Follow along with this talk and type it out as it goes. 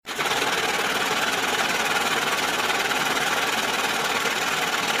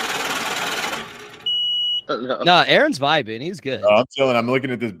No. No, Aaron's vibing. He's good. I'm chilling. I'm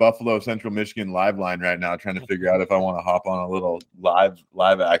looking at this Buffalo Central Michigan live line right now, trying to figure out if I want to hop on a little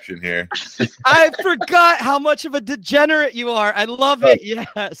live action here. I forgot how much of a degenerate you are. I love it.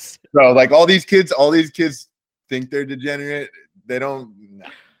 Yes. So like all these kids think they're degenerate. They don't. Nah.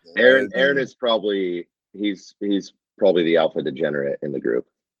 Aaron is probably he's probably the alpha degenerate in the group.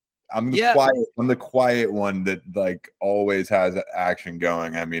 I'm the quiet one that like always has action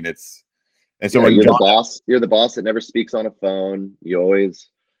going. I mean, it's and so when you're the boss. You're the boss that never speaks on a phone. You're always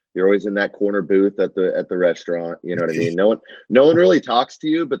in that corner booth at the restaurant. You know what I mean? No one really talks to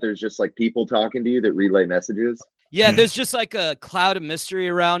you, but there's just like people talking to you that relay messages. Yeah, there's just like a cloud of mystery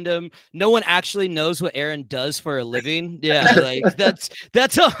around him. No one actually knows what Aaron does for a living. Yeah, like that's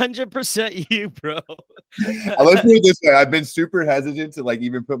 100% you, bro. Let's put it this way: I've been super hesitant to like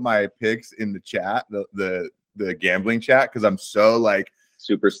even put my picks in the chat, the gambling chat, because I'm so like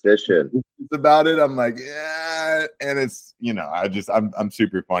superstition about it. I'm like, yeah, and it's I'm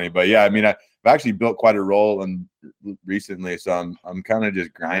super funny, but yeah, I mean I've actually built quite a role and recently, so I'm kind of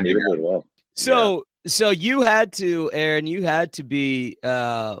just grinding. Well. So you had to, Aaron, be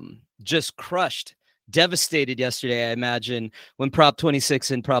just crushed, devastated yesterday, I imagine, when Prop 26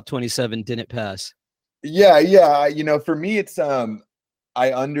 and Prop 27 didn't pass. Yeah. For me, it's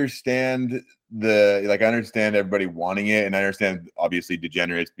I understand I understand everybody wanting it, and I understand obviously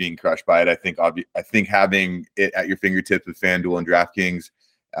degenerates being crushed by it. I think having it at your fingertips with FanDuel and DraftKings,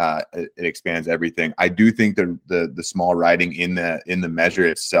 it expands everything. I do think the small writing in the measure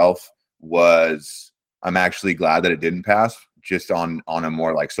itself was. I'm actually glad that it didn't pass, just on a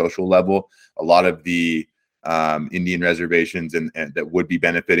more like social level. A lot of the Indian reservations and that would be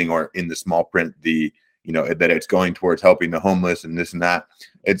benefiting, or in the small print, that it's going towards helping the homeless and this and that.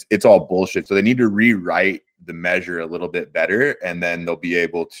 It's all bullshit. So they need to rewrite the measure a little bit better, and then they'll be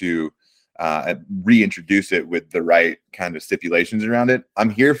able to reintroduce it with the right kind of stipulations around it. I'm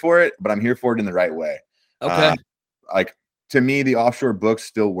here for it, but I'm here for it in the right way. Okay. To me, the offshore books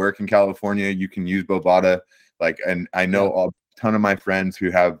still work in California. You can use Bovada, and I know a ton of my friends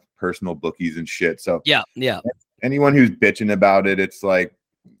who have personal bookies and shit. So yeah. Anyone who's bitching about it, it's like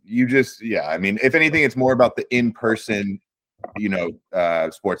I mean, if anything, it's more about the in-person,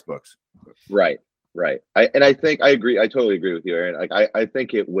 sports books. Right. I think I agree. I totally agree with you, Aaron. Like I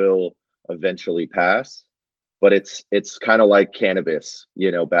think it will eventually pass, but it's kind of like cannabis,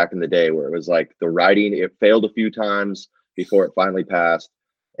 back in the day, where it was like the writing, it failed a few times before it finally passed,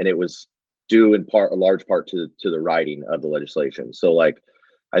 and it was due a large part to the writing of the legislation. So like,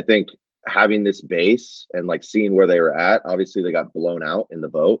 I think having this base and like seeing where they were at, obviously they got blown out in the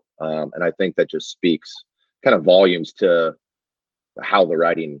vote, and I think that just speaks kind of volumes to how the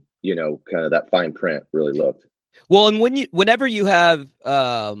writing, kind of that fine print really looked. Well, and whenever you have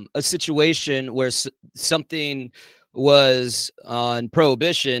a situation where something was on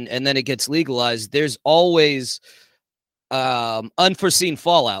prohibition and then it gets legalized, there's always unforeseen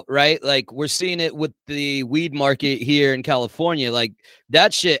fallout, right? Like we're seeing it with the weed market here in California. Like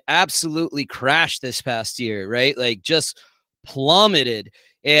that shit absolutely crashed this past year, right? Like just plummeted.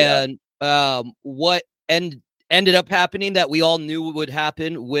 And what ended up happening that we all knew would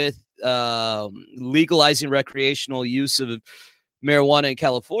happen with legalizing recreational use of marijuana in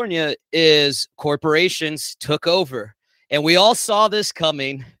California is corporations took over, and we all saw this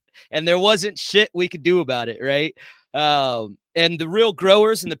coming, and there wasn't shit we could do about it, right? And the real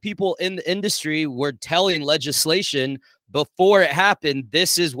growers and the people in the industry were telling legislation before it happened,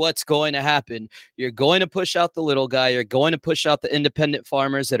 this is what's going to happen. You're going to push out the little guy. You're going to push out the independent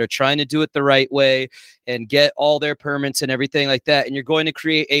farmers that are trying to do it the right way and get all their permits and everything like that. And you're going to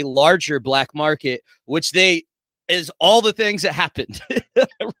create a larger black market, which is all the things that happened,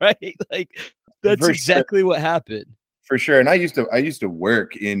 right? Like that's exactly what happened. For sure. And I used to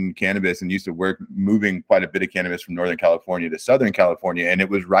work in cannabis and used to work moving quite a bit of cannabis from Northern California to Southern California. And it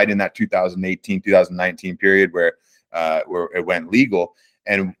was right in that 2018, 2019 period where it went legal.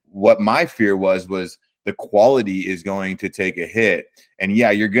 And what my fear was the quality is going to take a hit. And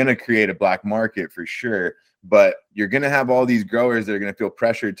yeah, you're going to create a black market for sure, but you're going to have all these growers that are going to feel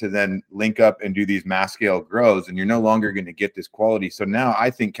pressured to then link up and do these mass scale grows. And you're no longer going to get this quality. So now I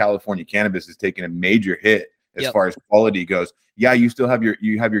think California cannabis is taking a major hit as far as quality goes. Yeah, you still have your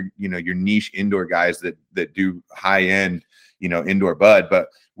your niche indoor guys that do high end, indoor bud, but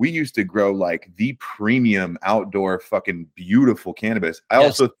we used to grow like the premium outdoor fucking beautiful cannabis. I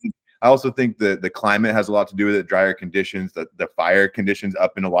also think the climate has a lot to do with it. Drier conditions, the fire conditions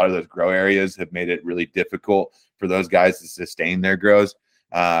up in a lot of those grow areas have made it really difficult for those guys to sustain their grows.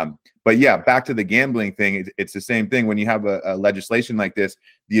 But yeah, back to the gambling thing. It's the same thing when you have a legislation like this.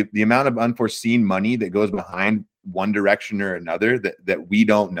 The amount of unforeseen money that goes behind one direction or another that we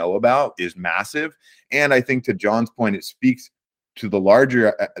don't know about is massive. And I think to John's point, it speaks to the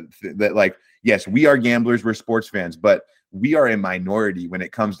larger that, like, yes, we are gamblers, we're sports fans, but we are a minority when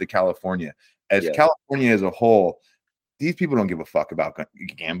it comes to California. As California as a whole, these people don't give a fuck about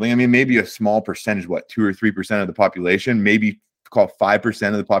gambling. I mean, maybe a small percentage, 2 or 3% of the population, maybe call 5%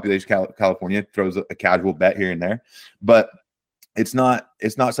 of the population California throws a casual bet here and there, but it's not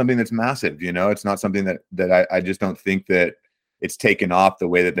something that's massive. It's not something that I just don't think that it's taken off the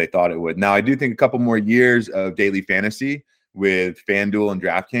way that they thought it would. Now, I do think a couple more years of daily fantasy with FanDuel and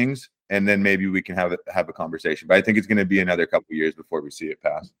DraftKings, and then maybe we can have a conversation. But I think it's going to be another couple years before we see it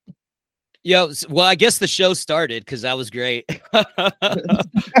pass. Yeah, well, I guess the show started because that was great.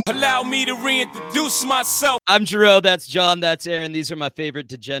 Allow me to reintroduce myself. I'm Jerome. That's John. That's Aaron. These are my favorite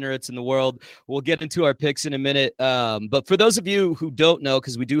degenerates in the world. We'll get into our picks in a minute. But for those of you who don't know,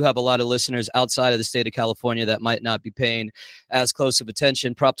 because we do have a lot of listeners outside of the state of California that might not be paying as close of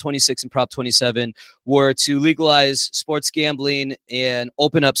attention, Prop 26 and Prop 27 were to legalize sports gambling and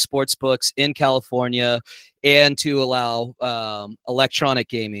open up sports books in California, and to allow electronic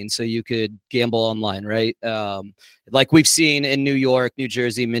gaming so you could gamble online, right? Like we've seen in New York, New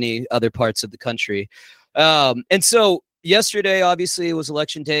Jersey, many other parts of the country. And so yesterday, obviously, it was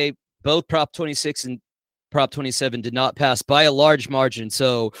election day. Both Prop 26 and Prop 27 did not pass by a large margin.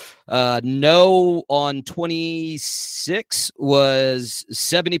 So no on 26 was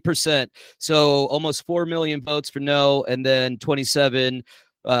 70%. So almost 4 million votes for no, and then 27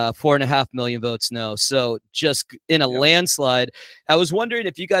 4.5 million votes no. So just in a landslide. I was wondering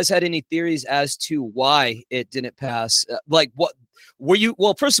if you guys had any theories as to why it didn't pass. Like, what were you?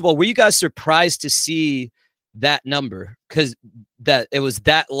 Well, first of all, were you guys surprised to see that number, because that it was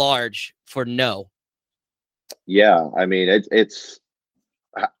that large for no? Yeah, I mean, it's.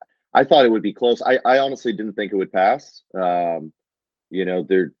 I thought it would be close. I honestly didn't think it would pass. There's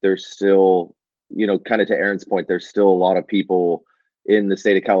still, kind of to Aaron's point, there's still a lot of people in the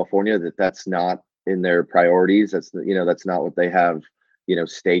state of California that's not in their priorities. That's not what they have,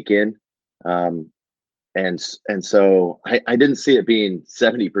 stake in. And so I didn't see it being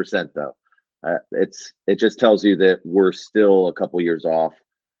 70% though. It just tells you that we're still a couple years off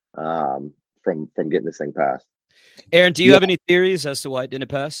from getting this thing passed. Aaron, do you have any theories as to why it didn't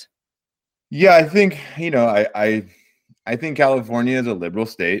pass? Yeah, I think, I think California is a liberal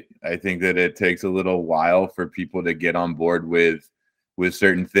state. I think that it takes a little while for people to get on board with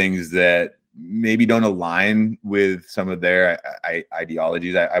certain things that maybe don't align with some of their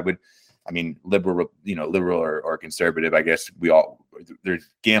ideologies. Liberal or conservative, I guess there's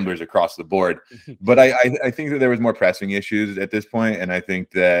gamblers across the board. But I think that there was more pressing issues at this point. And I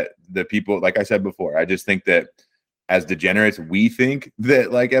think that the people, like I said before, I just think that as degenerates, we think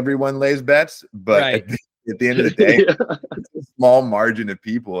that like everyone lays bets, but right. At the end of the day, it's a small margin of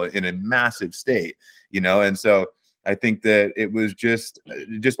people in a massive state, and so I think that it just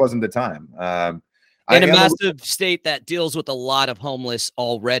wasn't the time. In a massive state that deals with a lot of homeless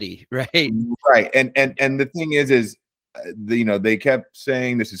already, right? Right. And the thing is they kept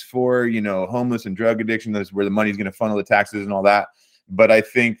saying this is for, homeless and drug addiction. This is where the money's going to funnel the taxes and all that. But I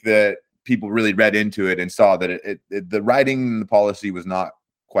think that people really read into it and saw that the writing and the policy was not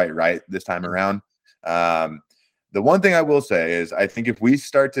quite right this time around. The one thing I will say is I think if we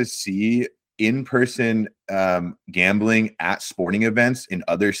start to see in-person gambling at sporting events in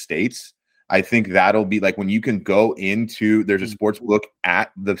other states, I think that'll be like when you can go into, there's a sports book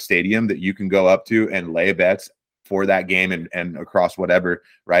at the stadium that you can go up to and lay bets for that game and across whatever,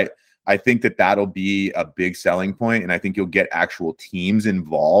 right? I think that'll be a big selling point, and I think you'll get actual teams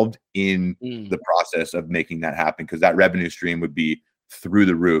involved in the process of making that happen, because that revenue stream would be through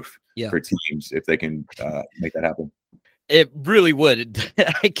the roof for teams if they can make that happen. It really would.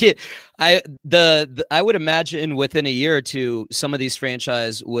 I would imagine within a year or two, some of these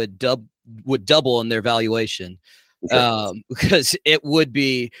franchises would double in their valuation, because it would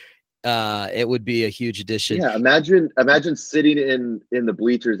be a huge addition. Yeah, imagine sitting in the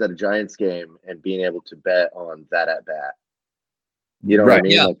bleachers at a Giants game and being able to bet on that at bat. You know what I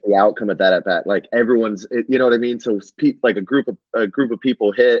mean? Yeah. Like the outcome of that at bat. Like everyone's, you know what I mean? So like a group of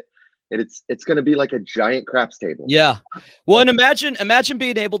people hit, and it's going to be like a giant craps table. Yeah. Well, and imagine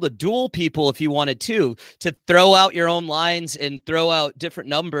being able to duel people if you wanted to throw out your own lines and throw out different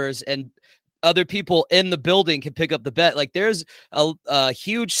numbers, and other people in the building can pick up the bet. Like there's a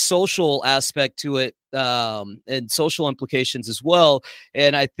huge social aspect to it, and social implications as well.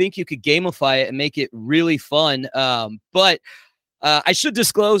 And I think you could gamify it and make it really fun. But I should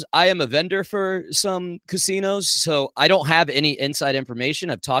disclose I am a vendor for some casinos, so I don't have any inside information.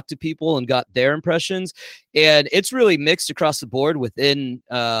 I've talked to people and got their impressions, and it's really mixed across the board within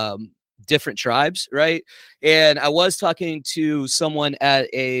different tribes, right? And I was talking to someone at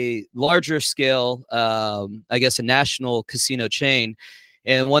a larger scale, I guess a national casino chain,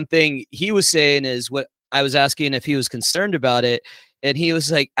 and one thing he was saying is what I was asking if he was concerned about it. And he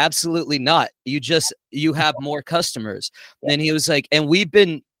was like, absolutely not. You have more customers. And he was like, and we've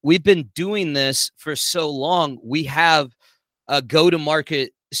been doing this for so long. We have a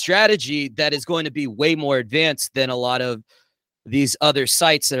go-to-market strategy that is going to be way more advanced than a lot of these other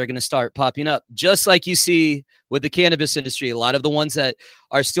sites that are going to start popping up. Just like you see with the cannabis industry, a lot of the ones that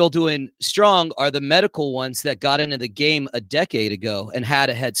are still doing strong are the medical ones that got into the game a decade ago and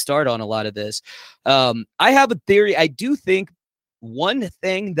had a head start on a lot of this. I have a theory. I do think one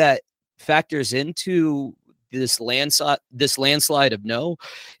thing that factors into this landslide of no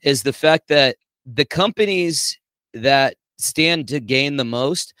is the fact that the companies that stand to gain the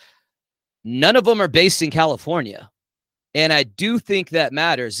most, none of them are based in California. And I do think that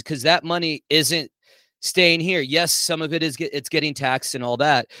matters because that money isn't staying here. Yes, some of it it's getting taxed and all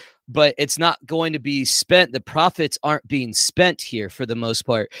that, but it's not going to be spent. The profits aren't being spent here for the most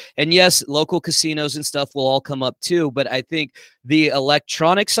part. And yes, local casinos and stuff will all come up too. But I think the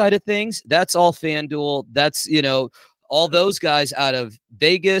electronic side of things, that's all FanDuel. That's, all those guys out of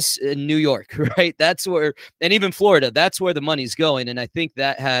Vegas and New York, right? That's where, and even Florida, that's where the money's going. And I think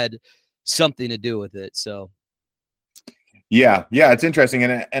that had something to do with it. So. Yeah, it's interesting.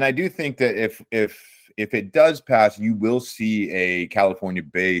 And I do think that if it does pass, you will see a California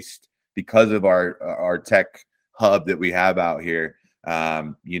based, because of our tech hub that we have out here.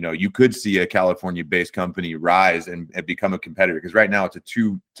 You could see a California based company rise and become a competitor, because right now it's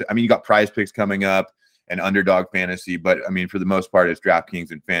you got Prize Picks coming up and Underdog Fantasy, but I mean, for the most part, it's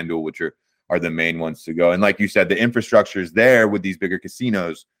DraftKings and FanDuel, which are the main ones to go. And like you said, the infrastructure is there with these bigger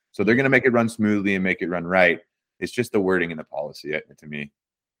casinos, so they're going to make it run smoothly and make it run right. It's just the wording in the policy to me.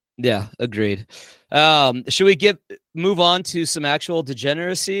 Yeah, agreed. Should we move on to some actual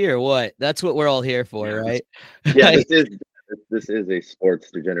degeneracy or what? That's what we're all here for, right? Yeah, this is a sports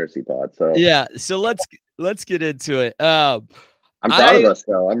degeneracy pod. So yeah, so let's get into it. I'm proud of us,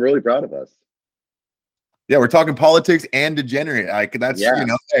 though. I'm really proud of us. Yeah, we're talking politics and degenerate. That's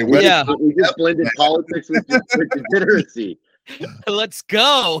hey, we just blended politics with degeneracy. Let's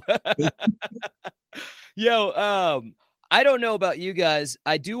go. Yo, I don't know about you guys.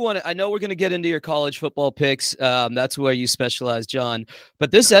 I know we're going to get into your college football picks. That's where you specialize, John.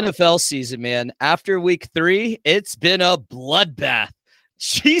 But this NFL season, man, after week 3, it's been a bloodbath.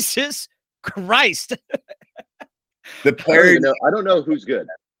 Jesus Christ. The players, I don't know who's good.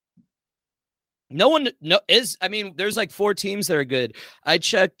 There's like 4 teams that are good. I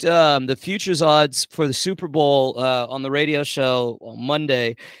checked the futures odds for the Super Bowl on the radio show on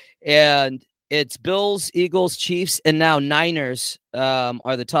Monday, and it's Bills, Eagles, Chiefs, and now Niners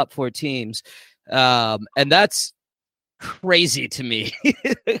are the top 4 teams. And that's crazy to me.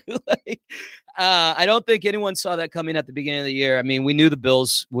 I don't think anyone saw that coming at the beginning of the year. I mean, we knew the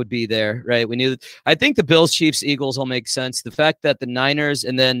Bills would be there, right? I think the Bills, Chiefs, Eagles all make sense. The fact that the Niners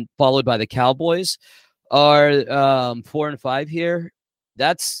and then followed by the Cowboys are 4 and 5 here,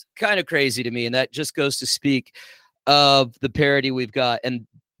 that's kind of crazy to me. And that just goes to speak of the parity we've got. And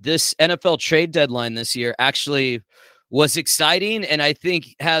this NFL trade deadline this year actually was exciting, and I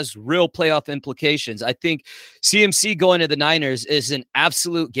think has real playoff implications. I think CMC going to the Niners is an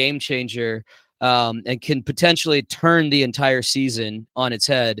absolute game changer, and can potentially turn the entire season on its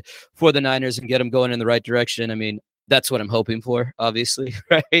head for the Niners and get them going in the right direction. I mean, that's what I'm hoping for, obviously,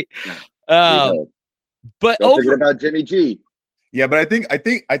 right? But don't forget about Jimmy G. Yeah, but I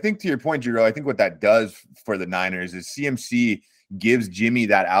think to your point, Jiro, I think what that does for the Niners is CMC gives Jimmy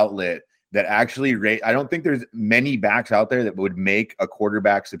that outlet that actually I don't think there's many backs out there that would make a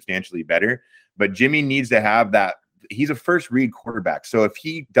quarterback substantially better, but Jimmy needs to have that. He's a first read quarterback. So if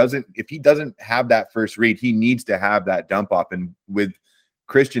he doesn't have that first read, he needs to have that dump off. And with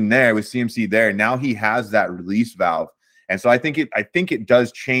Christian there, with CMC there, now he has that release valve. And so I think it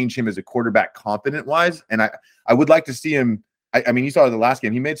does change him as a quarterback confident wise. And I would like to see him. I mean, you saw the last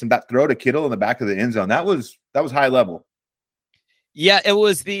game, he made that throw to Kittle in the back of the end zone. That was high level. Yeah, it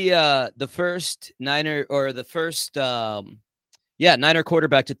was the first Niner Niner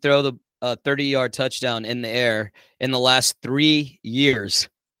quarterback to throw the 30-yard touchdown in the air in the last 3 years.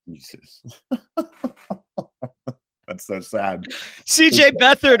 Jesus. That's so sad. CJ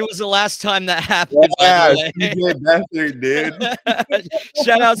Beathard was the last time that happened. Yeah, by the way. CJ Beathard, dude.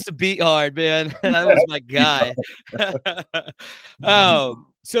 Shout outs to Beat Hard, man. That was my guy.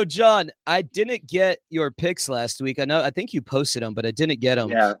 So John, I didn't get your picks last week. I think you posted them, but I didn't get them.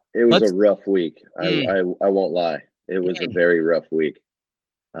 Yeah, it was a rough week. I won't lie. It was a very rough week.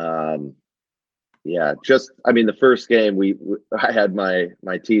 Yeah, the first game I had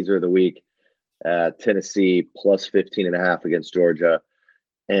my teaser of the week, Tennessee plus 15.5 against Georgia,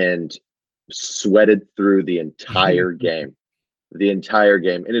 and sweated through the entire game. The entire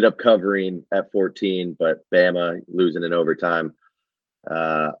game. Ended up covering at 14, but Bama losing in overtime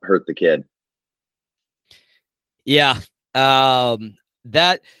hurt the kid. Yeah.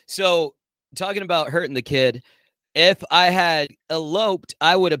 So talking about hurting the kid, if I had eloped,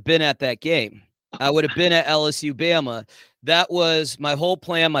 I would have been at that game. I would have been at LSU Bama. That was my whole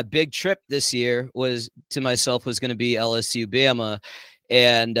plan. My big trip this year was going to be LSU Bama.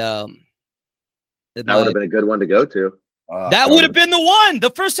 And that would have been a good one to go to. That would have been the one.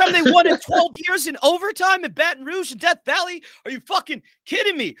 The first time they won in 12 years in overtime in Baton Rouge and Death Valley. Are you fucking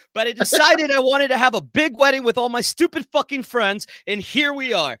kidding me? But I decided I wanted to have a big wedding with all my stupid fucking friends. And here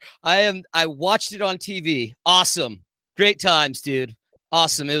we are. I watched it on TV. Awesome. Great times, dude.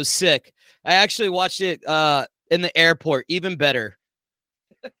 Awesome. It was sick. I actually watched it in the airport. Even better.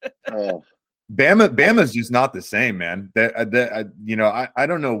 Oh. Bama's just not the same, man. I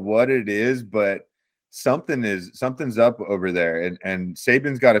don't know what it is, but something's up over there, and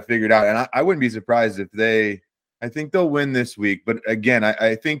Saban's got to figure it out. And I wouldn't be surprised if I think they'll win this week. But again,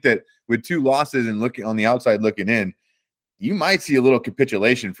 I think that with 2 losses and looking on the outside looking in, you might see a little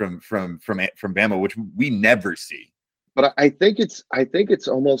capitulation from Bama, which we never see. But I think it's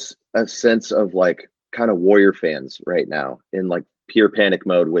almost a sense of like kind of Warrior fans right now in like pure panic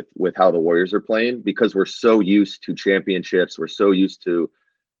mode with how the Warriors are playing, because we're so used to championships. We're so used to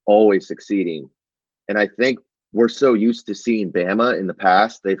always succeeding. And I think we're so used to seeing Bama in the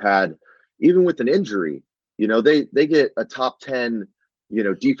past. They've had, even with an injury, they get a top 10,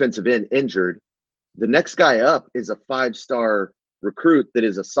 defensive end injured. The next guy up is a 5-star recruit that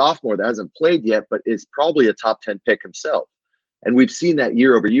is a sophomore that hasn't played yet, but is probably a top 10 pick himself. And we've seen that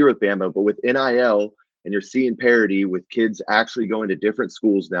year over year with Bama, but with NIL, and you're seeing parity with kids actually going to different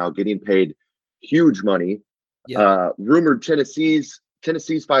schools now, getting paid huge money. Yeah. Rumored Tennessee's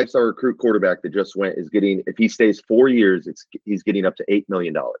 5-star recruit quarterback that just went is getting, if he stays 4 years, he's getting up to $8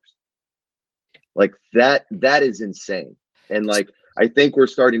 million. Like that is insane. And like, I think we're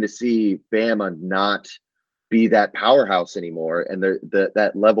starting to see Bama not be that powerhouse anymore. And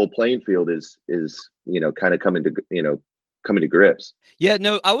that level playing field is kind of coming to grips. Yeah,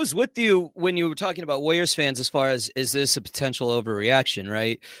 no, I was with you when you were talking about Warriors fans as far as, is this a potential overreaction,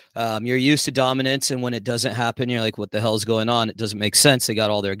 right? You're used to dominance, and when it doesn't happen, you're like, what the hell's going on? It doesn't make sense. They got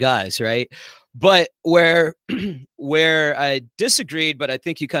all their guys, right? But where I disagreed, but I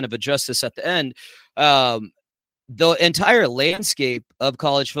think you kind of addressed this at the end, the entire landscape of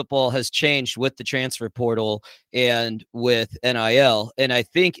college football has changed with the transfer portal and with NIL. And I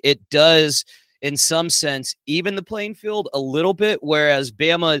think it does, in some sense, even the playing field a little bit, whereas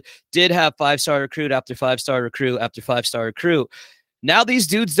Bama did have 5-star recruit after 5-star recruit after 5-star recruit. Now these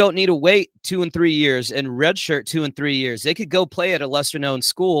dudes don't need to wait 2 and 3 years and redshirt 2 and 3 years. They could go play at a lesser known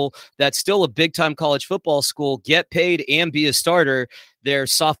school that's still a big time college football school, get paid and be a starter their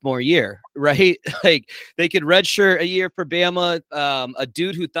sophomore year, right? Like they could redshirt a year for Bama. A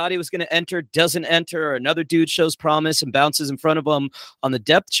dude who thought he was going to enter doesn't enter, or another dude shows promise and bounces in front of them on the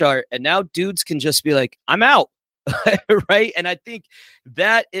depth chart. And now dudes can just be like, I'm out, right? And I think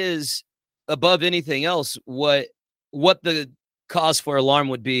that is above anything else what the cause for alarm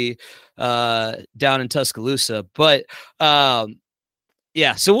would be down in Tuscaloosa. But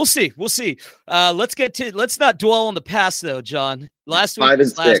yeah, so we'll see. Let's not dwell on the past though, John. Last week 5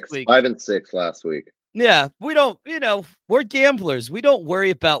 and 6. Week. 5 and 6 last week. Yeah, we don't, we're gamblers. We don't worry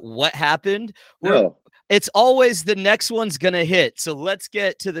about what happened. No. It's always the next one's gonna hit. So let's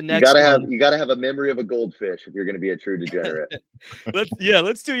get to the next one. You gotta have a memory of a goldfish if you're gonna be a true degenerate.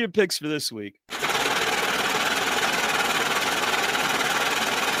 Let's do your picks for this week.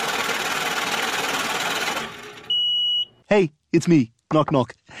 Hey, it's me. Knock,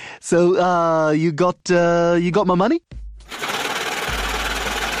 knock. So, you got my money?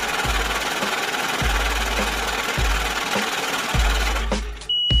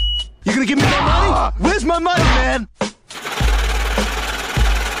 You gonna give me my money? Where's my money, man?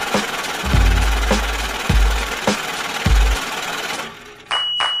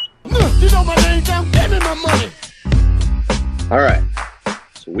 You know my name now. Give me my money. All right.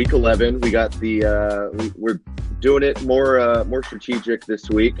 So week 11, we got we're doing it more strategic this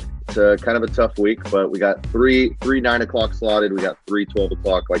week. It's kind of a tough week, but we got three 9 o'clock slotted. We got 3 12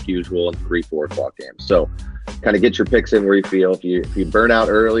 o'clock like usual, and 3 4 o'clock games. So kind of get your picks in where you feel. If you burn out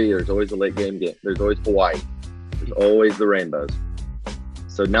early, there's always a late game. There's always Hawaii. There's always the Rainbows.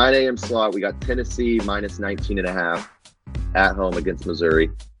 So 9 a.m. slot, we got Tennessee minus 19.5 at home against Missouri.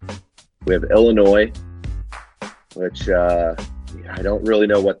 We have Illinois, which I don't really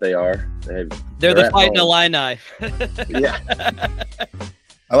know what they are. They're the Fighting Illini. Yeah.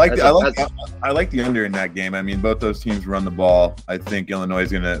 I like the under in that game. I mean, both those teams run the ball. I think Illinois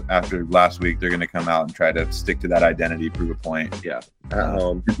is gonna, after last week, they're gonna come out and try to stick to that identity, prove a point. Yeah, at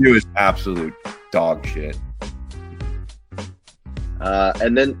home. Purdue is absolute dog shit.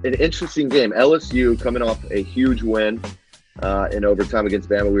 And then an interesting game. LSU coming off a huge win in overtime against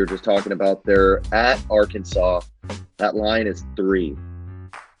Bama. We were just talking about. They're at Arkansas. That line is 3,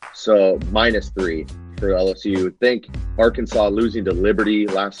 so -3 for LSU. Think Arkansas losing to Liberty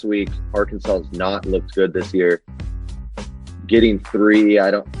last week. Arkansas has not looked good this year. Getting 3,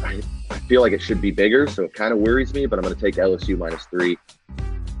 I feel like it should be bigger, so it kind of worries me. But I'm going to take LSU -3.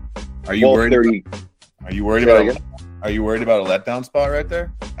 Are you worried about a letdown spot right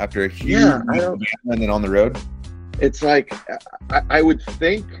there after a huge and then on the road? It's like I would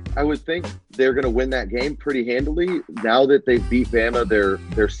think they're going to win that game pretty handily. Now that they've beat Bama,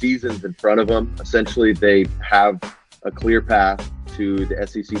 their season's in front of them. Essentially, they have a clear path to the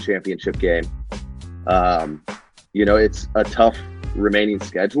SEC championship game. It's a tough remaining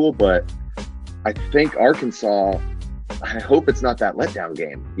schedule, but I think Arkansas. I hope it's not that letdown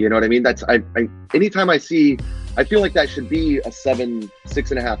game. You know what I mean? That's anytime I feel like that should be a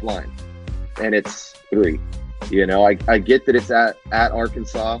 6.5 line, and it's 3. I get that it's at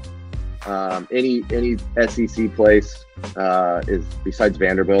Arkansas. Any SEC place is, besides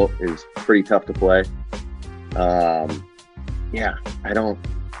Vanderbilt, is pretty tough to play. I'm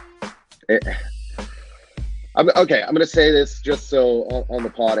going to say this just so on the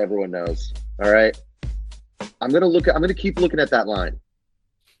pod everyone knows. All right, I'm going to keep looking at that line,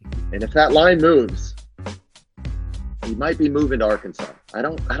 and if that line moves, he might be moving to Arkansas. I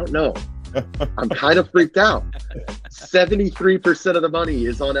don't know. I'm kind of freaked out. 73% of the money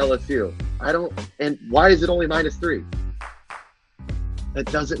is on LSU. And why is it only -3? That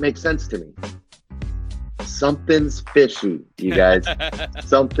doesn't make sense to me. Something's fishy, you guys.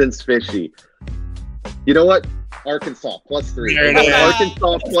 Something's fishy. You know what? Arkansas +3.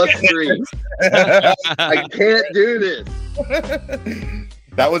 Arkansas +3. I can't do this.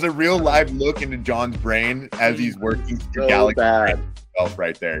 That was a real live look into John's brain as he's working through Galaxy himself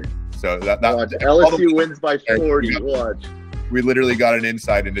right there. So that watch, LSU wins by 40. Watch. We literally got an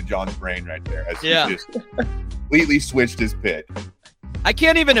insight into John's brain right there as he just completely switched his pick. I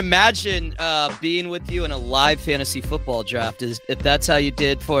can't even imagine being with you in a live fantasy football draft if that's how you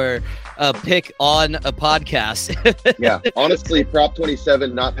did for a pick on a podcast. Yeah, honestly, Prop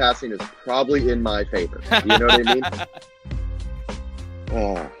 27 not passing is probably in my favor. You know what I mean?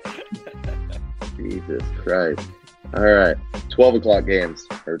 Oh, Jesus Christ. All right, 12 o'clock games,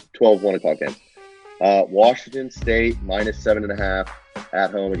 or 1 o'clock games. Washington State -7.5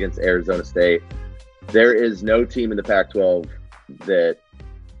 at home against Arizona State. There is no team in the Pac-12 that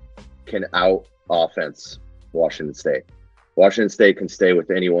can out-offense Washington State. Washington State can stay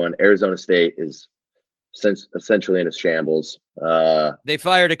with anyone. Arizona State is essentially in a shambles. They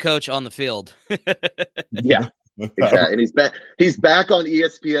fired a coach on the field. Yeah, exactly. And he's back on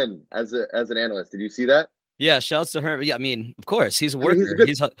ESPN as an analyst. Did you see that? Yeah, shouts to her. Yeah, I mean, of course, he's a worker.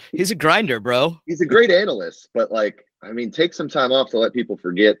 He's a grinder, bro. He's a great analyst, but take some time off to let people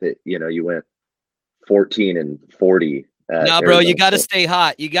forget that you went 14-40. No, bro, you got to stay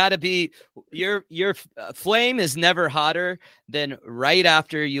hot. You got to be your flame is never hotter than right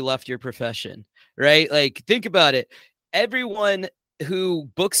after you left your profession, right? Like, think about it. Everyone who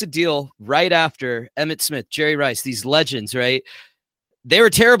books a deal right after Emmitt Smith, Jerry Rice, these legends, right? They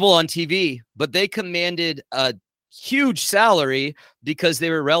were terrible on TV, but they commanded a huge salary because they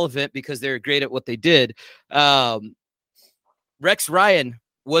were relevant, because they were great at what they did. Rex Ryan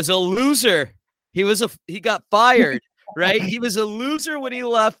was a loser. He got fired. Right? He was a loser when he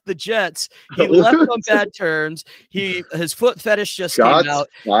left the Jets. He left on bad terms. His foot fetish just came out.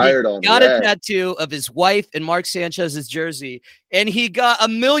 Fired he got a tattoo of his wife and Mark Sanchez's jersey, and he got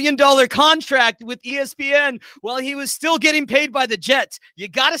 $1 million contract with ESPN while he was still getting paid by the Jets. You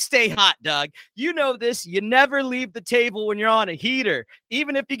got to stay hot, Doug. You know this. You never leave the table when you're on a heater.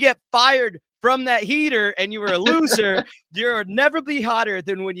 Even if you get fired from that heater and you were a loser, you'll never be hotter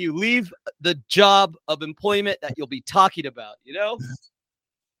than when you leave the job of employment that you'll be talking about, you know?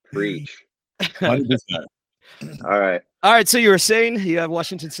 Preach. 100%. All right. All right. So you were saying you have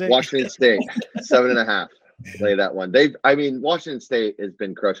Washington State? Washington State, 7.5. Lay that one. Washington State has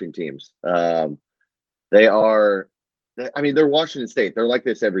been crushing teams. They're Washington State. They're like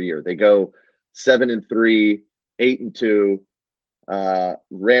this every year. They go 7-3, 8-2,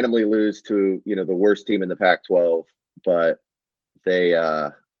 randomly lose to, the worst team in the Pac-12, but they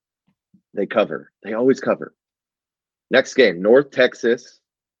cover. They always cover. Next game, North Texas,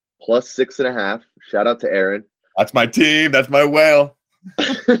 plus 6.5. Shout out to Aaron. That's my team. That's my whale.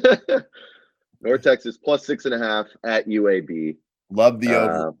 North Texas plus 6.5 at UAB. Love the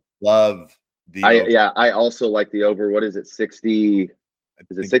over. Love the over. Yeah, I also like the over. What is it? 60?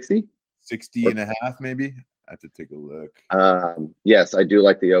 Is it 60? 60.5, maybe. I have to take a look. Yes, I do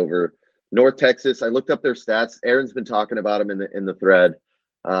like the over. North Texas. I looked up their stats. Aaron's been talking about them in the thread.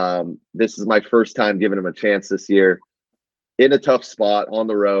 This is my first time giving them a chance this year. In a tough spot on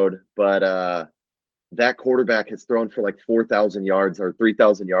the road, but that quarterback has thrown for like 4,000 yards or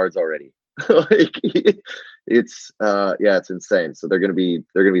 3,000 yards already. It's insane. So they're gonna be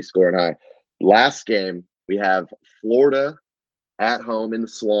scoring high. Last game we have Florida at home in the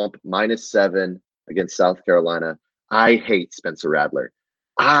swamp, -7 against South Carolina. I hate Spencer Rattler.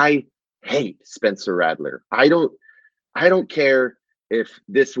 I don't care if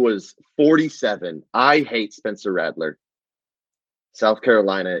this was 47. I hate Spencer Rattler. South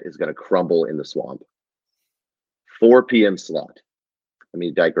Carolina is going to crumble in the swamp. 4 p.m. slot. Let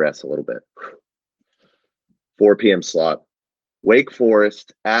me digress a little bit. 4 p.m. slot. Wake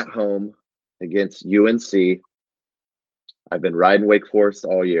Forest at home against UNC. I've been riding Wake Forest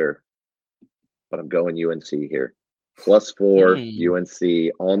all year, but I'm going UNC here. +4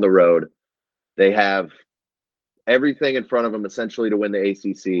 UNC on the road. They have everything in front of them essentially to win the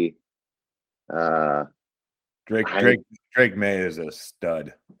ACC. Drake May is a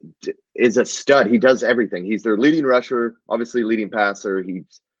stud. He does everything. He's their leading rusher, obviously leading passer.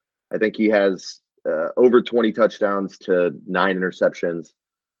 I think he has over 20 touchdowns to 9 interceptions.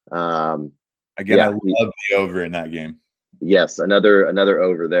 I love the over in that game. Yes, another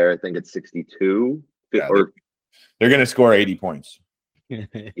over there. I think it's 62. Yeah, they're going to score 80 points.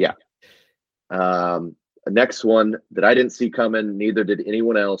 Yeah. Next one that I didn't see coming, neither did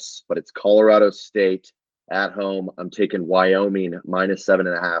anyone else, but it's Colorado State at home. I'm taking Wyoming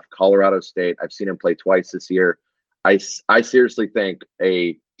 -7.5. Colorado State. I've seen him play twice this year. I seriously think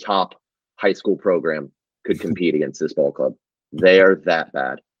a top high school program could compete against this ball club. They are that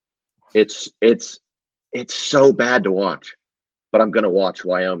bad. It's so bad to watch, but I'm going to watch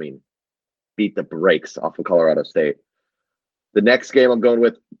Wyoming beat the brakes off of Colorado State. The next game I'm going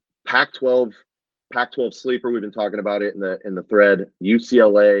with Pac-12 sleeper. We've been talking about it in the thread.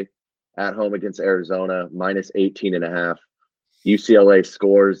 UCLA at home against Arizona, -18.5. UCLA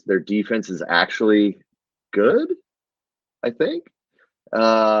scores. Their defense is actually good, I think.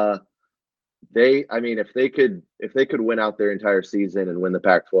 If they could win out their entire season and win the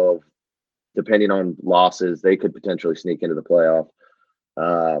Pac-12, depending on losses, they could potentially sneak into the playoff.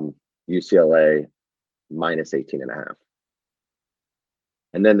 UCLA -18.5.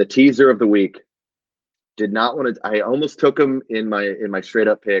 And then the teaser of the week. Did not want to. I almost took them in my straight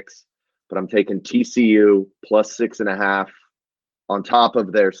up picks, but I'm taking TCU +6.5 on top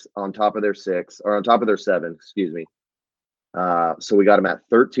of their 6 or on top of their 7. Excuse me. So we got them at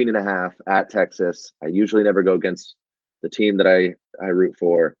 13.5 at Texas. I usually never go against the team that I root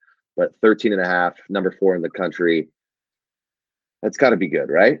for, but 13.5, number 4 in the country. That's got to be good,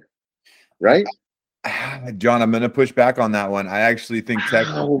 right? Right? John, I'm going to push back on that one. I actually think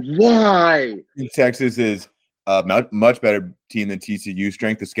Texas. Why? Texas is a much better team than TCU.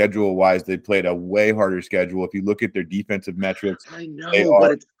 Strength of schedule wise, they played a way harder schedule. If you look at their defensive metrics, I know,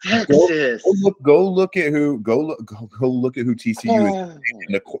 but it's Texas. Go look at who TCU is.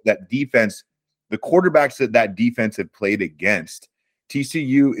 And that defense, the quarterbacks that defense have played against.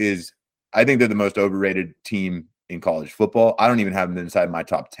 TCU is, I think they're the most overrated team in college football. I don't even have them inside my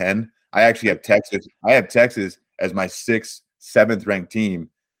top 10. I actually have Texas. I have Texas as my 6th, 7th ranked team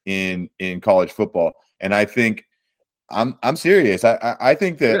in college football, and I think I'm serious. I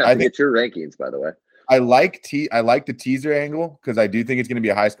think that I think get your rankings, by the way. I like the teaser angle because I do think it's going to be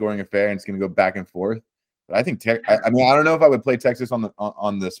a high scoring affair and it's going to go back and forth. But I think I don't know if I would play Texas on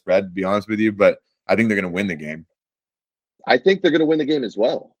the spread, to be honest with you, but I think they're going to win the game. I think they're going to win the game as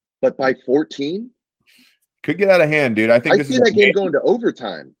well, but by 14 could get out of hand, dude. I see that game going to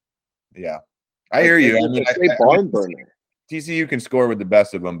overtime. Yeah, I hear you. Barn burner. TCU can score with the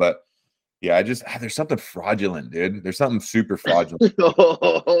best of them, but yeah, there's something fraudulent, dude. There's something super fraudulent.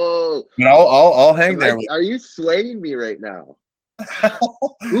 But I'll hang there. Are you swaying me right now?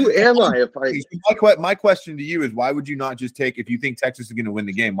 Who am I if I? My question to you is, why would you not just take, if you think Texas is going to win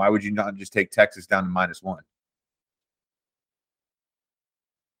the game, why would you not just take Texas down to -1?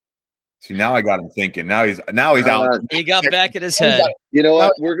 See, now I got him thinking. Now he's out. He got back in his head. You know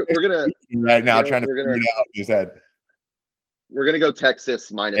what? We're gonna right now you know, trying to figure it out in his head. We're gonna go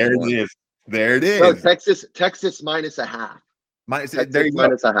Texas -1. There it is. There it is. No, Texas -0.5. There you go.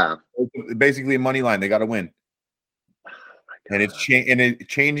 -0.5. Basically a money line. They got to win. And it's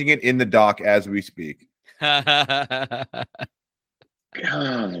changing it in the doc as we speak. God,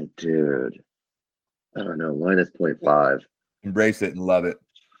 dude. I don't know. -0.5. Embrace it and love it.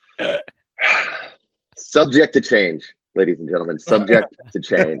 Subject to change, ladies and gentlemen. Subject to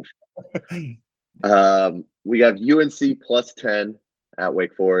change. We got UNC +10 at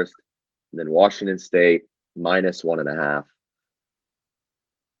Wake Forest, and then Washington State -1.5.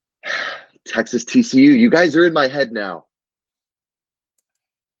 Texas TCU. You guys are in my head now.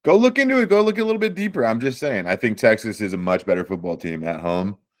 Go look into it. Go look a little bit deeper. I'm just saying. I think Texas is a much better football team at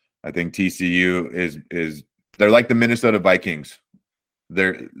home. I think TCU is they're like the Minnesota Vikings.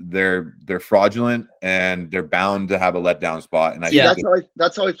 They're fraudulent and they're bound to have a letdown spot. And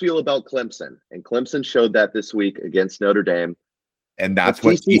that's how I feel about Clemson. And Clemson showed that this week against Notre Dame. And that's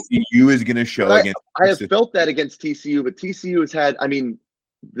what TCU is going to show against. I have felt that against TCU, but TCU has had. I mean,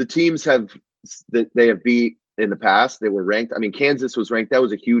 the teams they have beat in the past. They were ranked. I mean, Kansas was ranked. That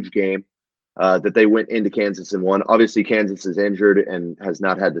was a huge game that they went into Kansas and won. Obviously, Kansas is injured and has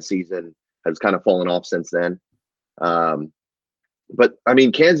not had the season. Has kind of fallen off since then. But I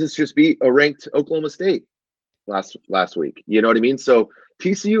mean, Kansas just beat a ranked Oklahoma State last week. You know what I mean? So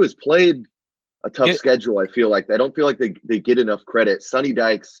TCU has played a tough schedule. I feel like I don't feel like they get enough credit. Sonny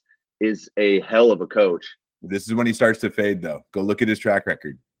Dykes is a hell of a coach. This is when he starts to fade, though. Go look at his track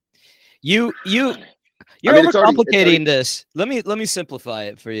record. You're overcomplicating this. Let me simplify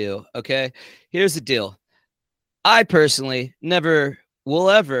it for you. Okay, here's the deal. I personally never will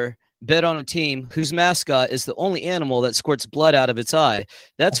ever bet on a team whose mascot is the only animal that squirts blood out of its eye.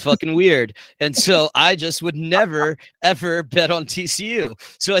 That's fucking weird. And so I just would never, ever bet on TCU.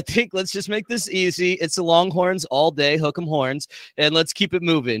 So I think let's just make this easy. It's the Longhorns all day, hook 'em horns, and let's keep it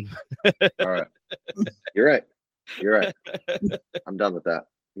moving. All right. You're right. You're right. I'm done with that.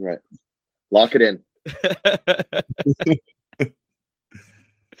 You're right. Lock it in.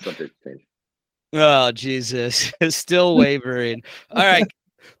 Something changed. Oh, Jesus. Still wavering. All right.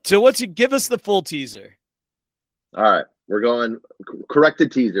 So give us the full teaser. All right. We're going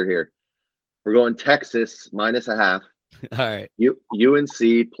corrected teaser here. We're going Texas -0.5. All right.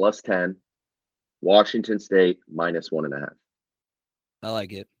 UNC +10. Washington State -1.5. I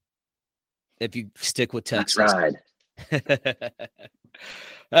like it. If you stick with Texas. That's right.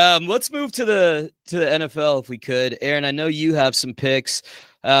 Let's move to the NFL if we could. Aaron, I know you have some picks.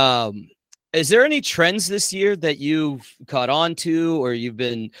 Is there any trends this year that you've caught on to, or you've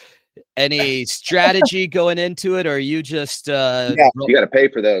been any strategy going into it, or are you just you got to pay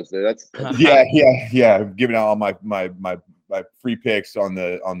for those? That's yeah. I'm giving out all my free picks on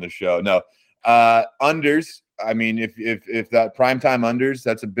the show. No, unders. I mean, if that primetime unders,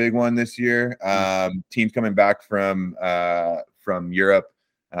 that's a big one this year. Teams coming back from Europe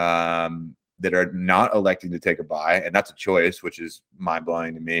that are not electing to take a bye, and that's a choice, which is mind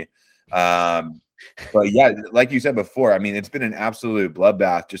blowing to me. But yeah, like you said before, I mean, it's been an absolute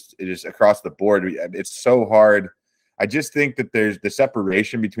bloodbath just across the board. It's so hard. I just think that there's the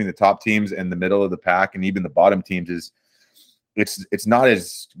separation between the top teams and the middle of the pack and even the bottom teams it's not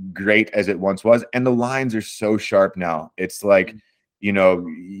as great as it once was. And the lines are so sharp now. It's like,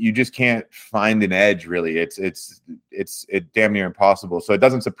 you just can't find an edge really. It's damn near impossible. So it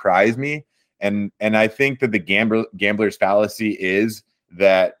doesn't surprise me. And I think that the gambler's fallacy is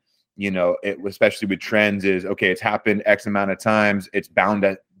that, especially with trends is, okay, it's happened X amount of times. It's bound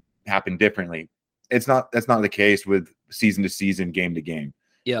to happen differently. That's not the case with season to season, game to game.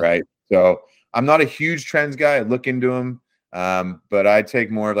 Yeah. Right. So I'm not a huge trends guy. I look into them. But I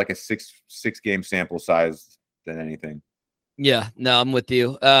take more of like a six game sample size than anything. Yeah, no, I'm with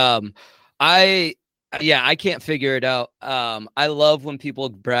you. I can't figure it out. I love when people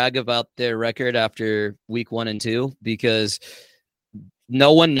brag about their record after week 1 and 2 because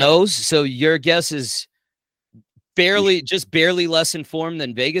no one knows. So your guess is barely less informed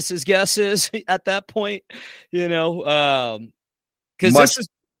than Vegas's guess is at that point, because this is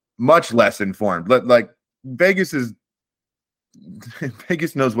much less informed. Like Vegas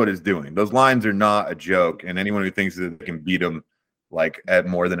knows what it's doing. Those lines are not a joke, and anyone who thinks that they can beat them like at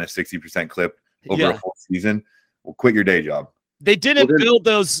more than a 60% clip over a whole season will quit your day job. They didn't Well, build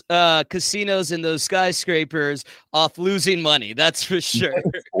those casinos and those skyscrapers off losing money. That's for sure.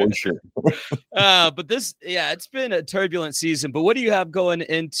 For sure. But it's been a turbulent season. But what do you have going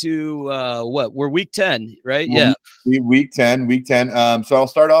into we're week 10, right? Well, Yeah. Week 10. So I'll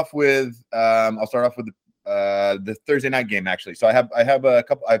start off with the Thursday night game, actually. So I have a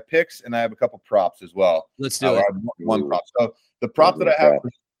couple picks and I have a couple props as well. Let's do it. One prop. So the prop that I have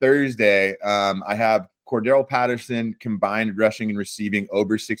for Thursday, I have Cordero Patterson combined rushing and receiving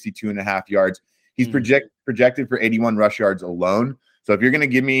over 62.5 yards. He's projected for 81 rush yards alone. So if you're going to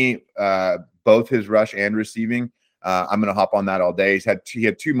give me both his rush and receiving, I'm going to hop on that all day. He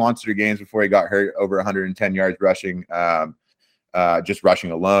had 2 monster games before he got hurt, over 110 yards rushing, just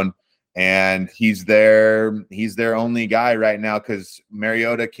rushing alone. And he's their only guy right now because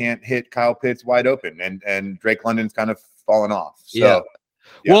Mariota can't hit Kyle Pitts wide open, and Drake London's kind of fallen off. So, yeah.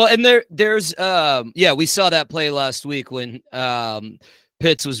 Well, and there's we saw that play last week when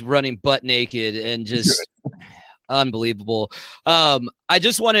Pitts was running butt naked and just unbelievable. I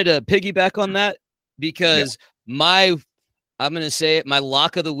just wanted to piggyback on that because I'm going to say it, my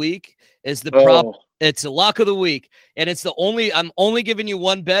lock of the week is the prop. It's a lock of the week, and I'm only giving you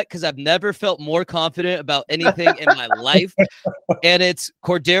one bet because I've never felt more confident about anything in my life, and it's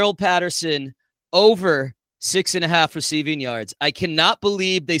Cordero Patterson over 6.5 receiving yards. I cannot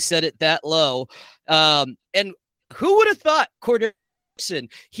believe they set it that low. And who would have thought Cordero Patterson,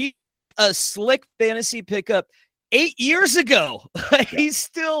 he a slick fantasy pickup 8 years ago. He's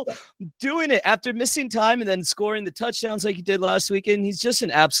still doing it after missing time and then scoring the touchdowns like he did last weekend. He's just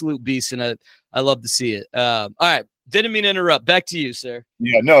an absolute beast, and I love to see it. All right. Didn't mean to interrupt. Back to you, sir.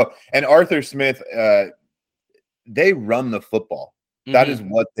 Yeah, no. And Arthur Smith, they run the football. That is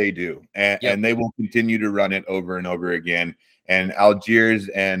what they do. And they will continue to run it over and over again. And Algiers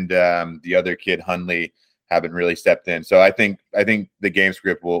and the other kid, Hundley, haven't really stepped in. So I think the game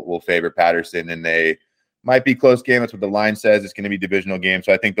script will favor Patterson, and they might be close game. That's what the line says. It's going to be divisional game.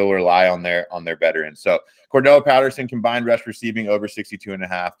 So I think they'll rely on their veterans. So Cordero Patterson combined rush receiving over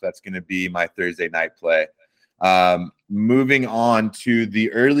 62.5. That's going to be my Thursday night play. Moving on to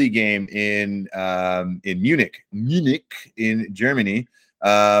the early game in Munich in Germany.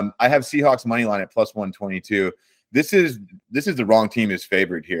 I have Seahawks money line at plus 122. This is the wrong team is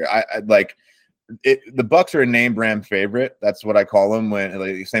favored here. The Bucks are a name brand favorite. That's what I call them.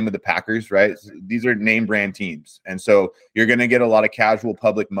 Same with the Packers, right? These are name brand teams, and so you're going to get a lot of casual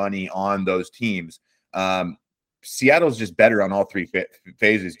public money on those teams. Seattle's just better on all three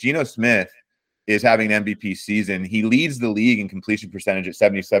phases. Geno Smith is having an MVP season. He leads the league in completion percentage at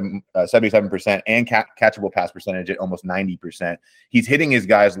 77% and catchable pass percentage at almost 90%. He's hitting his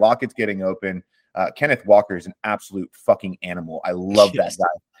guys. Lockett's getting open. Kenneth Walker is an absolute fucking animal. I love that guy.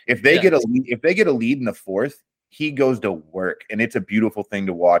 If they get a lead in the fourth, he goes to work, and it's a beautiful thing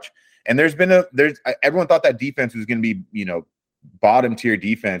to watch. And everyone thought that defense was going to be, bottom tier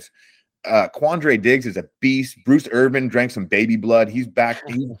defense. Quandre Diggs is a beast. Bruce Irvin drank some baby blood. He's back.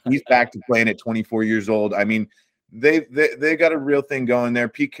 He's back to playing at 24 years old. I mean, they got a real thing going there.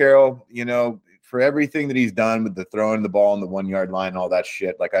 Pete Carroll, for everything that he's done with the throwing the ball on the 1 yard line and all that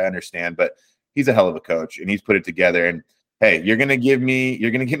shit, like I understand, but he's a hell of a coach, and he's put it together. And hey, you're gonna give me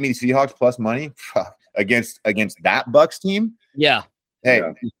Seahawks plus money against that Bucks team? Yeah. Hey,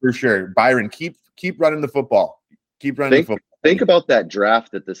 for sure. Byron, keep running the football. Keep running the football. Think about that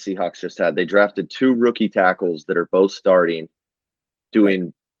draft that the Seahawks just had. They drafted 2 rookie tackles that are both starting,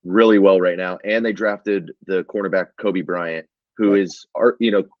 doing really well right now, and they drafted the cornerback Kobe Bryant, who is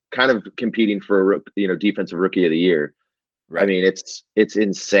kind of competing for defensive rookie of the year. Right. I mean, it's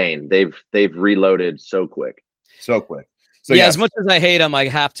insane. They've reloaded so quick. So as much as I hate them, I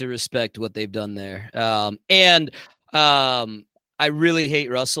have to respect what they've done there. I really hate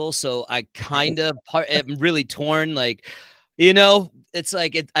Russell, so I kind of am really torn. It's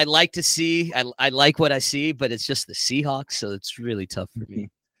like I like to see. I like what I see, but it's just the Seahawks, so it's really tough for me.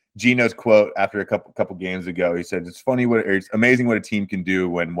 Geno's quote after a couple games ago, he said, "It's amazing what a team can do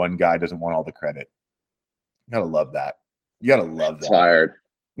when one guy doesn't want all the credit." You gotta love that. You gotta love that. Tired.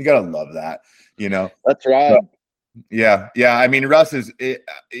 You gotta love that. That's right. Yeah. I mean, Russ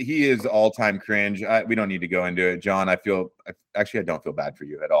he is all-time cringe. We don't need to go into it, John. I don't feel bad for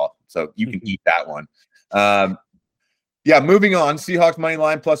you at all. So you can eat that one. Moving on. Seahawks money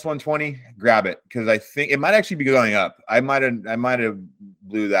line plus 120. Grab it because I think it might actually be going up. I might have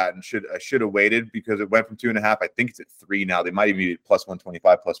blew that and should have waited because it went from 2.5. I think it's at 3 now. They might even be plus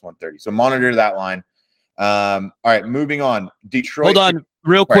 125, plus 130. So monitor that line. All right, moving on. Detroit. Hold on,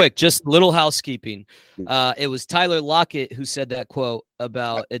 real quick, just little housekeeping. It was Tyler Lockett who said that quote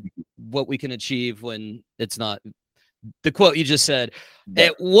about what we can achieve when it's not the quote you just said. But-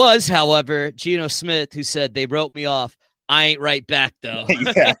 It was, however, Geno Smith who said they wrote me off. I ain't right back though.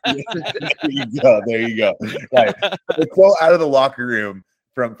 Yeah, there you go. Right. The quote out of the locker room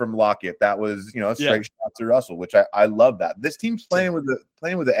from Lockett, that was, a straight shot to Russell, which I love that. This team's playing with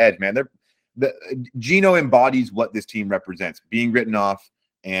the edge, man. Geno embodies what this team represents, being written off,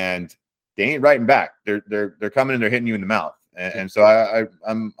 and they ain't writing back. They're coming and they're hitting you in the mouth. And so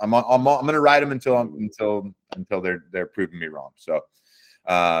I'm gonna ride them until they're proving me wrong. So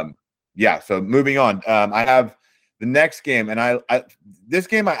so moving on. I have the next game, and this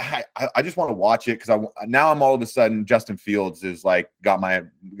game I just want to watch it because now I'm all of a sudden Justin Fields is like got my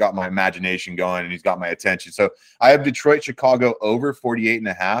imagination going and he's got my attention. So I have Detroit Chicago over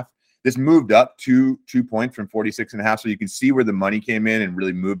 48.5. This moved up 2 points from 46.5, so you can see where the money came in and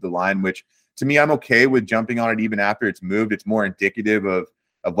really moved the line, which to me I'm okay with jumping on it even after it's moved. It's more indicative of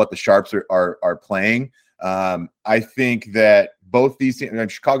what the Sharps are playing. I think that both these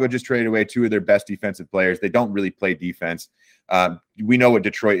teams, Chicago just traded away 2 of their best defensive players. They don't really play defense. We know what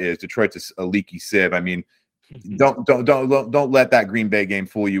Detroit is. Detroit's a leaky sieve. I mean, don't let that Green Bay game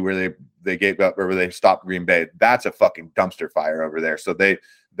fool you where they gave up or where they stopped Green Bay. That's a fucking dumpster fire over there. So that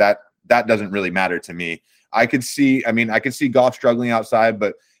doesn't really matter to me. I could see Goff struggling outside,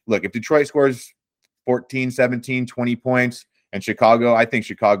 but look, if Detroit scores 14, 17, 20 points and I think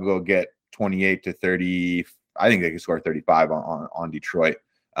Chicago will get 28 to 30. I think they can score 35 on Detroit.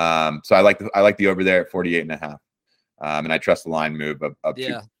 So I like the over there at 48.5. And I trust the line move up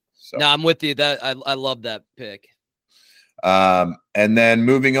to. So. No, I'm with you. That I love that pick. And then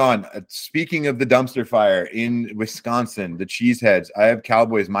moving on, speaking of the dumpster fire in Wisconsin, the Cheeseheads, I have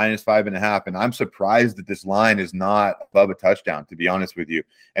Cowboys -5.5, and I'm surprised that this line is not above a touchdown, to be honest with you.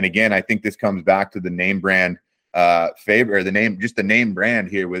 And again, I think this comes back to the name brand favor, or the name brand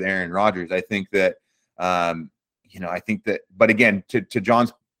here with Aaron Rodgers. I think that, but again, to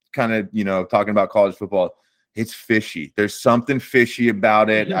John's kind of, talking about college football, it's fishy. There's something fishy about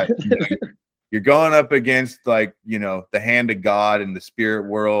it. You're going up against the hand of God and the spirit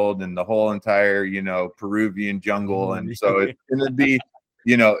world and the whole entire, Peruvian jungle. And so it's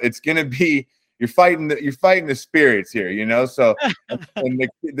going to be, you're fighting the spirits here, so and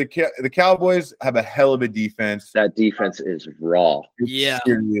the Cowboys have a hell of a defense. That defense is raw. It's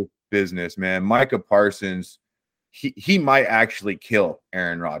serious business, man. Micah Parsons, he might actually kill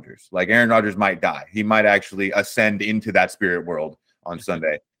Aaron Rodgers. Like Aaron Rodgers might die. He might actually ascend into that spirit world on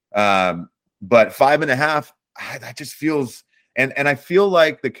Sunday. But 5.5, that just feels, and I feel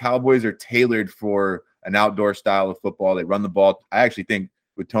like the Cowboys are tailored for an outdoor style of football. They run the ball. I actually think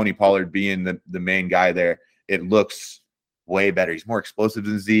with Tony Pollard being the main guy there, it looks way better. He's more explosive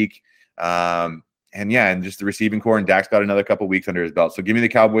than Zeke. And just the receiving core, and Dak's got another couple weeks under his belt. So give me the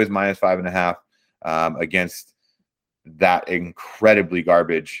Cowboys -5.5 against that incredibly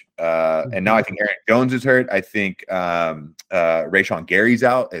garbage. And now I think Aaron Jones is hurt. I think Rashawn Gary's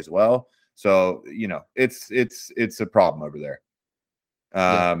out as well. So, it's a problem over there.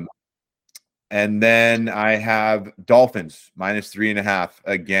 And then I have Dolphins -3.5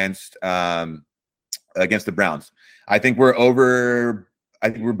 against the Browns. I think we're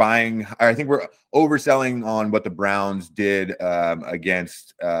overselling on what the Browns did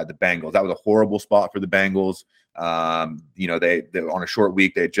against the Bengals. That was a horrible spot for the Bengals. They on a short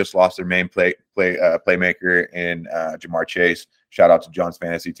week, they had just lost their main playmaker in Jamar Chase. Shout out to John's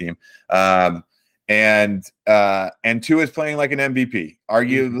fantasy team. And Tua is playing like an MVP.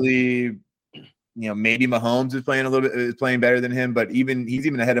 Arguably, maybe Mahomes is playing better than him, but he's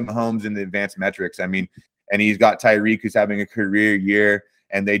even ahead of Mahomes in the advanced metrics. I mean, and he's got Tyreek, who's having a career year,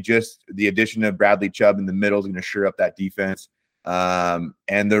 and the addition of Bradley Chubb in the middle is going to shore up that defense. And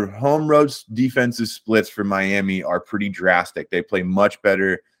the home road defensive splits for Miami are pretty drastic. They play much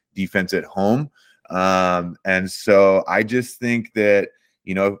better defense at home. And so I just think that,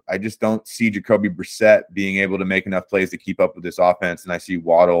 I just don't see Jacoby Brissett being able to make enough plays to keep up with this offense. And I see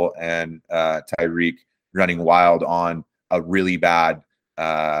Waddle and Tyreek running wild on a really bad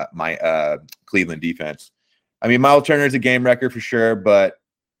Cleveland defense. I mean, Miles Turner is a game wrecker for sure, but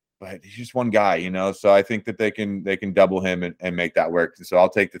he's just one guy, so I think that they can double him and make that work. So I'll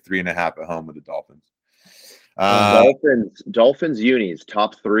take the 3.5 at home with the Dolphins. Dolphins unis,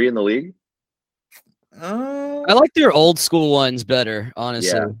 top 3 in the league. I like their old school ones better,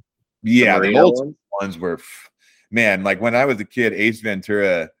 honestly. Yeah, the old ones were, man, like when I was a kid, Ace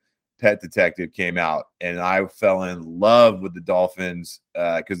Ventura Pet Detective came out, and I fell in love with the Dolphins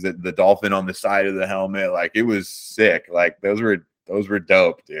because the dolphin on the side of the helmet, like it was sick. Like those were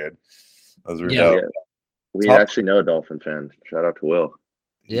dope, dude. Those were dope. We actually know a Dolphin fan. Shout out to Will.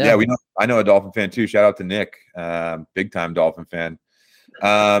 Yeah, I know a Dolphin fan too. Shout out to Nick, big time Dolphin fan.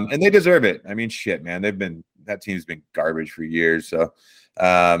 And they deserve it. I mean, shit, man, that team's been garbage for years. So,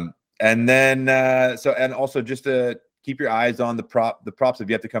 and also just to keep your eyes on the props have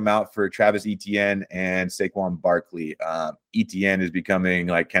yet to come out for Travis Etienne and Saquon Barkley. Etienne is becoming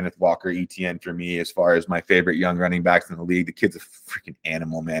like Kenneth Walker Etienne for me as far as my favorite young running backs in the league. The kid's a freaking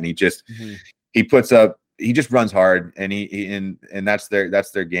animal, man. He just he just runs hard, and and that's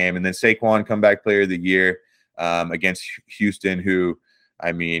their game. And then Saquon, comeback player of the year against Houston, who,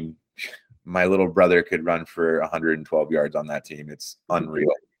 I mean, my little brother could run for 112 yards on that team. It's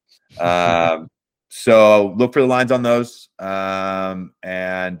unreal. So look for the lines on those.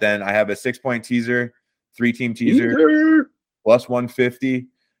 And then I have a 6-point teaser, 3-team teaser, plus 150.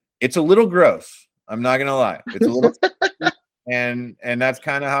 It's a little gross. I'm not gonna lie. It's a little, and that's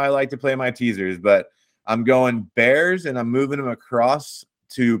kind of how I like to play my teasers. But I'm going Bears, and I'm moving them across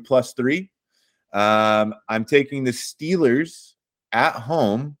to plus 3. I'm taking the Steelers at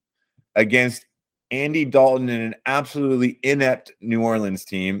home against Andy Dalton and an absolutely inept New Orleans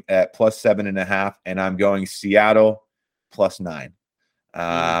team at plus 7.5, and I'm going Seattle plus 9. And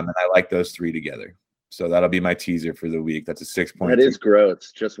I like those 3 together. So that'll be my teaser for the week. That's a 6-point. That is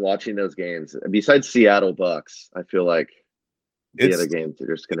gross. Just watching those games. Besides Seattle Bucks, I feel like the other games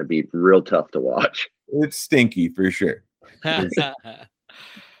are just going to be real tough to watch. It's stinky for sure. All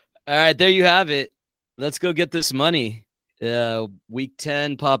right, there you have it. Let's go get this money. Week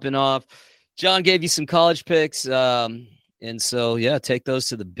 10 popping off. John gave you some college picks. And so, yeah, take those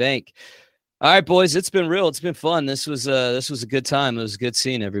to the bank. All right, boys, it's been real. It's been fun. This was a good time. It was good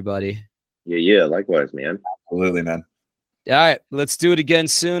seeing everybody. Yeah. Likewise, man. Absolutely, man. All right, let's do it again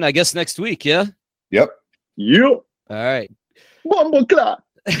soon. I guess next week, yeah? Yep. All right. Bumble clock.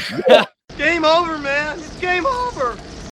 Game over, man. It's game over.